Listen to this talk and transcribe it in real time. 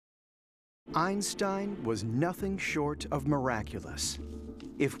Einstein was nothing short of miraculous.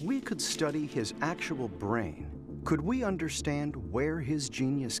 If we could study his actual brain, could we understand where his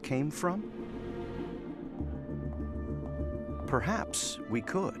genius came from? Perhaps we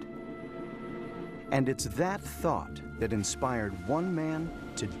could. And it's that thought that inspired one man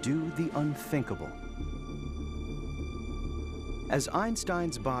to do the unthinkable. As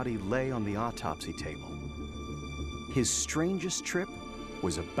Einstein's body lay on the autopsy table, his strangest trip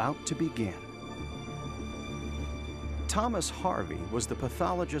was about to begin. Thomas Harvey was the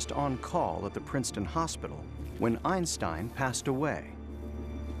pathologist on call at the Princeton Hospital when Einstein passed away.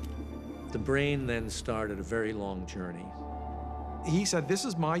 The brain then started a very long journey. He said, this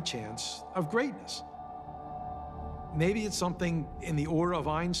is my chance of greatness. Maybe it's something in the aura of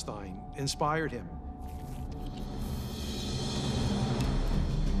Einstein inspired him.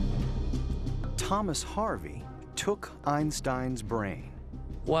 Thomas Harvey took Einstein's brain.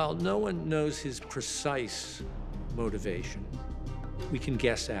 While no one knows his precise motivation, we can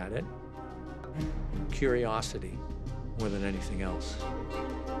guess at it. Curiosity more than anything else.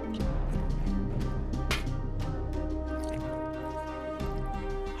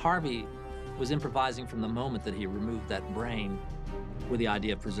 Harvey was improvising from the moment that he removed that brain with the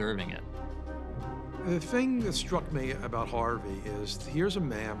idea of preserving it. The thing that struck me about Harvey is here's a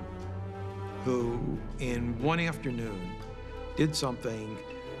man who, in one afternoon, did something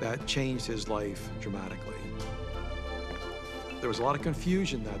that changed his life dramatically. There was a lot of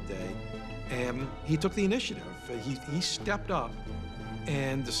confusion that day, and he took the initiative. He stepped up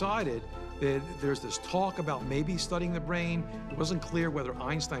and decided that there's this talk about maybe studying the brain. It wasn't clear whether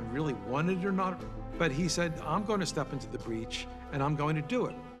Einstein really wanted it or not, but he said, I'm going to step into the breach, and I'm going to do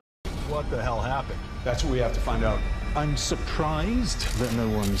it. What the hell happened? That's what we have to find out. I'm surprised that no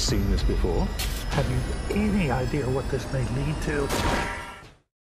one's seen this before. Have you any idea what this may lead to?